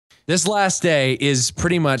This last day is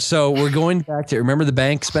pretty much, so we're going back to, remember the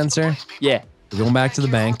bank, Spencer? Yeah. We're going back to the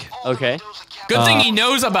bank. Okay. Good thing he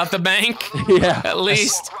knows about the bank. Yeah. At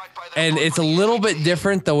least. And it's a little bit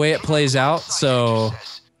different the way it plays out, so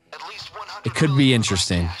it could be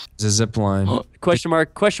interesting. It's a zip line. Question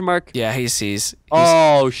mark, question mark. Yeah, he sees.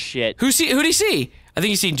 Oh, shit. Who'd he see? I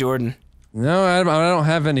think he seen Jordan. No, I don't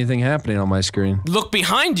have anything happening on my screen. Look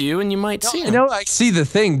behind you and you might see him. No, I see the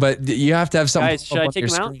thing, but you have to have something. Guys, should I take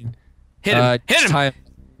him out? Hit him! Hit him! Time.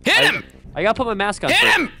 Hit him! I gotta put my mask on. Hit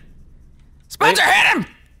first. him! Spencer, hit him!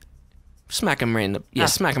 Smack him right in the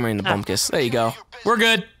smack him right in the bumkus. There you go. We're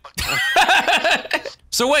good.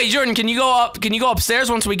 So wait, Jordan, can you go up? Can you go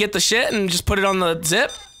upstairs once we get the shit and just put it on the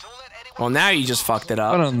zip? Well, now you just fucked it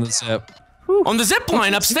up. Put on the zip. On the zip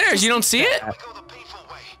line upstairs. You don't see it?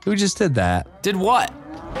 Who just did that? Did what?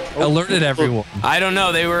 Alerted everyone. I don't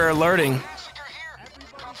know. They were alerting.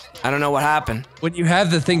 I don't know what happened. When you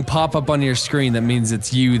have the thing pop up on your screen, that means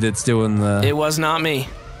it's you that's doing the. It was not me.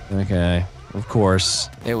 Okay, of course.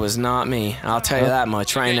 It was not me. I'll tell you that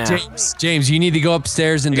much right now. James, you need to go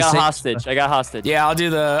upstairs and I got disable. hostage. I got hostage. Yeah, I'll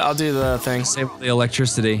do the thing. Disable the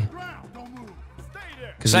electricity.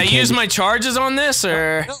 Should I use my charges on this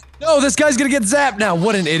or? No, this guy's gonna get zapped now.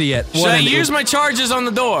 What an idiot. Should I use my charges on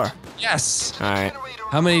the door? Yes. All right.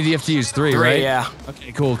 How many do you have to use? Three, right? Yeah.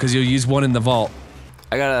 Okay, cool. Because you'll use one in the vault.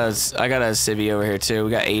 I got a civvy over here too.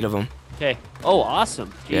 We got 8 of them. Okay. Oh, awesome.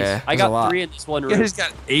 Jeez. Yeah, I there's a got lot. 3 in this one You room. guys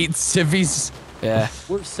got 8 civvies. Yeah.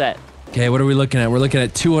 We're set. Okay, what are we looking at? We're looking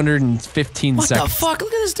at 215 What seconds. the fuck?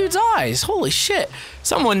 Look at this dude's eyes. Holy shit.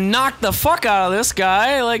 Someone knocked the fuck out of this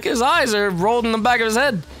guy. Like his eyes are rolled in the back of his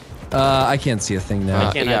head. I can't see a thing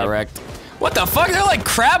now. He got wrecked. What the fuck? They're like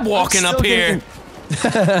crab walking up here.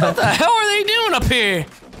 What the hell are they doing up here?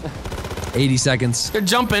 80 seconds. They're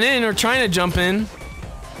jumping in or trying to jump in.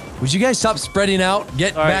 Would you guys stop spreading out?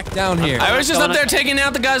 Get back down here. I was just up there taking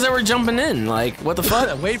out the guys that were jumping in. Like, what the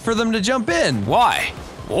fuck? Wait for them to jump in. Why?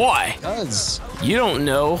 Why? Because. You don't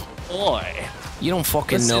know. Boy. You don't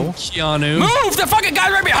fucking Listen, know. Keanu. Move! The fucking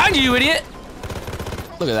guy's right behind you, you idiot!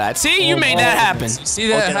 Look at that. See, you made that happen. See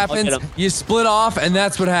that happens? You split off, and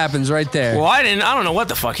that's what happens right there. Well, I don't know what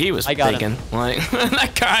the fuck he was thinking. Like,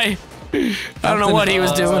 that guy. I don't know what he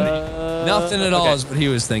was doing. Nothing at all is what he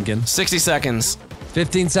was thinking. 60 seconds.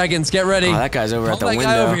 15 seconds. Get ready. Oh, that guy's over at the Tell that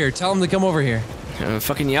window. guy over here. Tell him to come over here.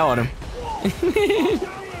 Fucking yell at him. He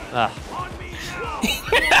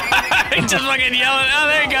just fucking yelling. Oh,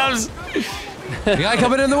 there he comes. The guy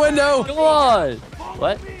coming in the window. Come on.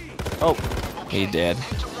 What? Oh. He did.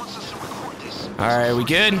 Alright, we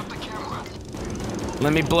good?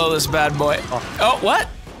 Let me blow this bad boy. Oh, what?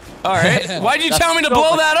 Alright. Why'd you tell me to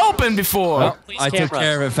blow that open before? Well, I took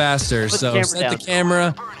care of it faster, so set the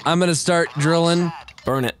camera. I'm gonna start drilling.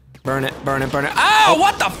 Burn it. Burn it. Burn it. Burn it. Oh,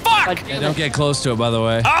 what the fuck? Yeah, don't get close to it, by the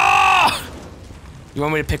way. Oh! You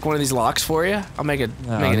want me to pick one of these locks for you? I'll make it.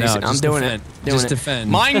 Make it easy. I'm doing it. Just defend.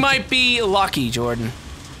 Mine might be lucky, Jordan.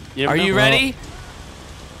 Are you ready?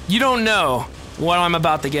 You don't know what I'm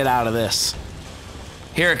about to get out of this.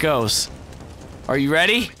 Here it goes. Are you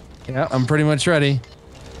ready? Yeah, I'm pretty much ready.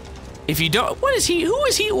 If you don't, what is he? Who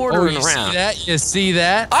is he ordering you around? See that? You see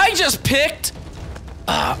that? I just picked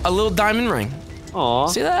a little diamond ring. Aw.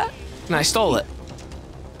 See that? And I stole it.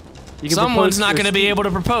 You can Someone's propose not to going to be able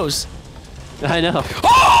to propose. I know. Oh,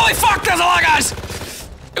 holy fuck! There's a lot of guys.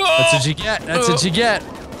 That's what you get. That's what you get.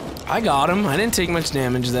 I got him. I didn't take much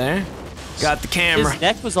damage there. Got the camera. His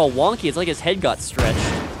neck was all wonky. It's like his head got stretched.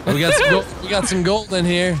 We got some gold, we got some gold in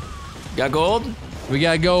here. Got gold? We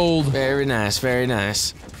got gold. Very nice. Very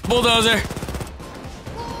nice. Bulldozer.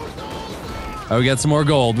 Oh, we got some more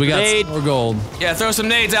gold. We got Nade. some more gold. Yeah, throw some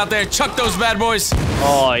nades out there. Chuck those bad boys.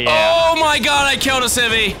 Oh, yeah. Oh my god, I killed a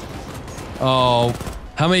civvy. Oh,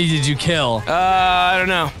 how many did you kill? I don't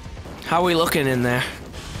know. How are we looking in there?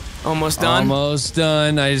 Almost done? Almost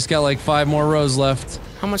done. I just got like 5 more rows left.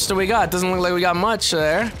 How much do we got? Doesn't look like we got much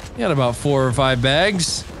there. You got about 4 or 5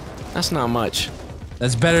 bags. That's not much.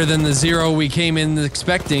 That's better than the 0 we came in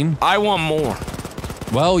expecting. I want more.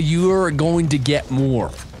 Well, you're going to get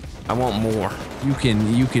more. I want more. You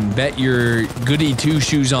can bet your goody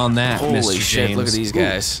 2-shoes on that, Holy Mr. shit, James. look at these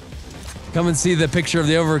guys. Come and see the picture of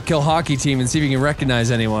the Overkill hockey team and see if you can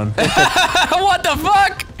recognize anyone. What the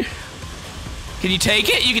fuck? Can you take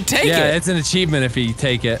it? You can take it. Yeah, it's an achievement if you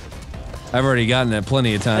take it. I've already gotten it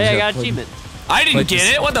plenty of times. Hey, I got achievement. I didn't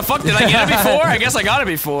get it. What the fuck? Did I get it before? I guess I got it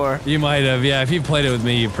before. You might have, yeah. If you played it with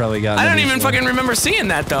me, you probably got it. I don't even fucking remember seeing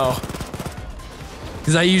that though.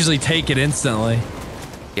 Because I usually take it instantly.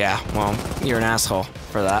 Yeah, well, you're an asshole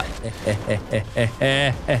for that.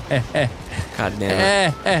 God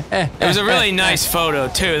damn it. It was a really nice photo,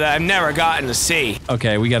 too, that I've never gotten to see.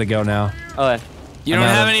 Okay, we gotta go now. Oh, You don't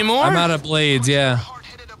have any more? I'm out of blades, yeah.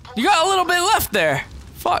 You got a little bit left there.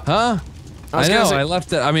 Fuck. Huh? I know, I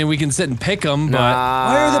left it. I mean, we can sit and pick them, but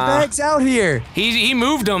why are the bags out here? He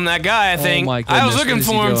moved them, that guy, I think. my I was goodness,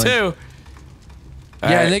 looking where is for he him, going? too.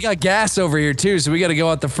 Yeah, and they got gas over here, too, so we gotta go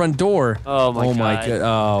out the front door. Oh my god.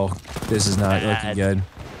 Oh, this is not looking good.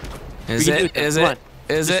 Is it? Is it?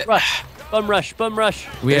 Is it? Rush. Bum rush. Bum rush.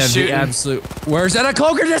 We have shooting. the absolute. Where's that? A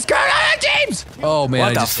cloaker just got out, James! Oh man, What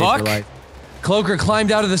I the just saved your fuck? life. Cloaker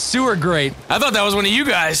climbed out of the sewer grate. I thought that was one of you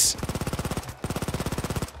guys.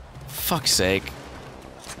 Fuck's sake.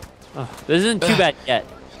 Oh, this isn't too bad yet.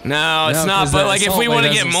 No, it's No, not. 'cause But that like, if assault we want to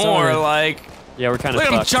rate get hasn't more, started. like, Yeah, we're kind of look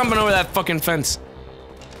at him fucked. jumping over that fucking fence.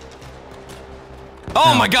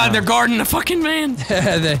 Oh my god, they're guarding the fucking man.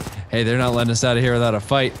 Hey, they're not letting us out of here without a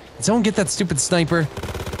fight. Did someone get that stupid sniper?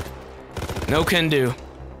 No can do.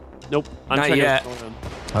 Nope. I'm Not trying yet. to ignore him.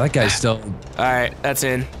 Oh, that guy's still. All right, that's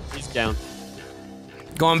in. He's down.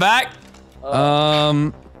 Going back.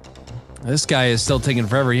 This guy is still taking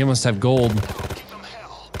forever. He must have gold.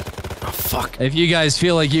 Oh fuck. If you guys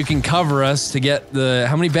feel like you can cover us to get the,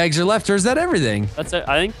 how many bags are left, or is that everything? That's it.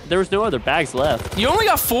 I think there was no other bags left. You only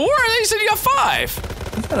got 4? I think you said you got 5.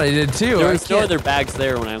 I thought I did too. There I was no can't- other bags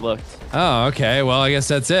there when I looked. Oh, okay. Well, I guess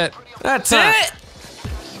that's it. That's Huh. it.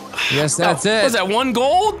 Yes, that's it. Was that 1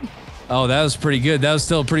 gold? Oh, that was pretty good. That was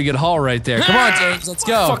still a pretty good haul right there. Come on, James, let's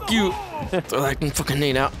go. Fuck you. Throw that fucking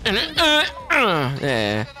nade out.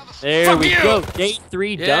 Yeah. There Fuck we you. go. Day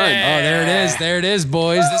 3 done. Oh, there it is. There it is,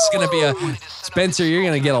 boys. This is gonna be a Spencer. You're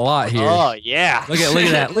gonna get a lot here. Oh yeah. Look at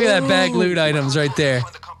that. Look at that bag loot items right there.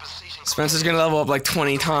 Spencer's gonna level up like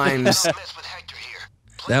 20 times.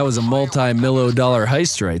 That was a multi-million-dollar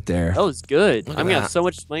heist right there. That was good. at I'm gonna that. have so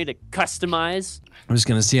much money to customize. I'm just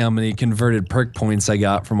gonna see how many converted perk points I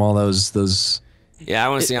got from all those Yeah, I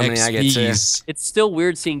want to see how many I get too. XPs. It's still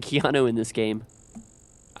weird seeing Keanu in this game.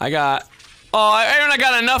 I got. Oh, I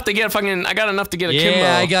got enough to get a fucking. I got enough to get a Kimbo.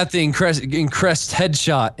 Yeah, I got the Increst headshot.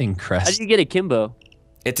 How did Increst. you get a Kimbo?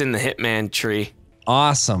 It's in the Hitman tree.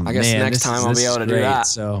 Awesome. I guess man, next this time is- I'll this be able is to do great. that.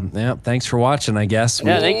 So, yeah, thanks for watching, I guess.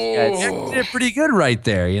 Yeah, thank you guys. We did pretty good right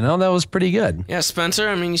there, you know? That was pretty good. Yeah, Spencer.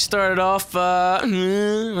 I mean, you started off,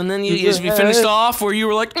 and then you finished off where you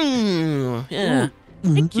were like, yeah.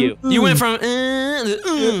 Thank you. You went from,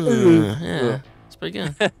 to, yeah. It's pretty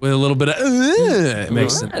good. With a little bit of, it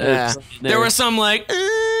makes sense. Yeah. There was some like,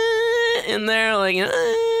 in there, like, At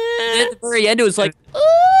the very end, it was like,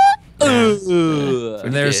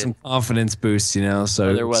 And there's some confidence boosts, you know, so.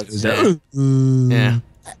 Oh, there was. Yeah.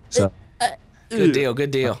 So, Good deal. Good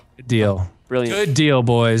deal. good deal. brilliant. Good deal,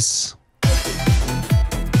 boys.